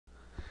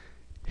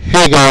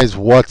Hey guys,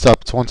 what's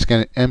up? It's once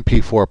again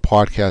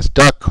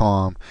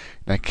mp4podcast.com,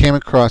 and I came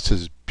across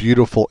this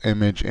beautiful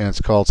image, and it's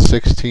called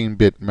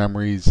 16-bit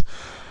memories.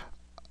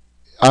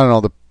 I don't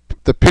know,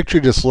 the picture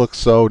just looks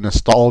so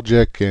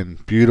nostalgic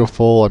and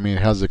beautiful. I mean,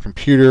 it has a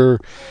computer,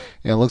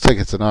 and it looks like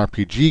it's an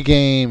RPG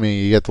game, and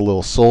you get the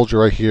little soldier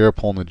right here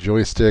pulling the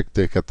joystick.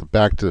 They got the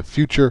Back to the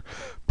Future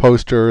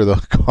poster, the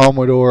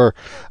Commodore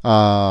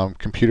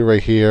computer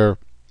right here.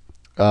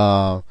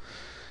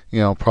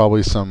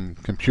 Probably some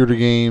computer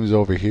games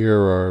over here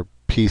or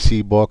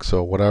PC books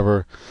or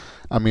whatever.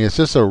 I mean, it's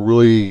just a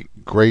really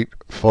great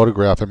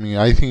photograph. I mean,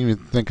 I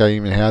think I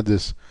even had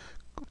this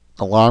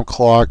alarm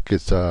clock.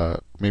 It's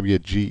maybe a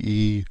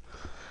GE.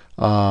 If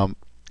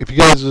you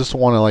guys just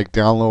want to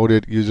download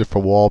it, use it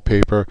for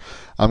wallpaper,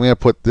 I'm going to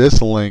put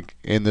this link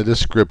in the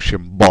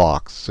description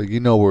box so you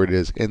know where it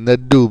is in the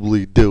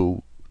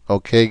doobly-doo.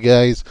 Okay,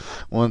 guys?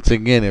 Once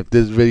again, if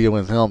this video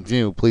has helped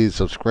you, please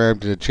subscribe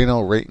to the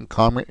channel, rate and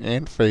comment,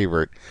 and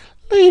favorite.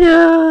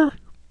 Later!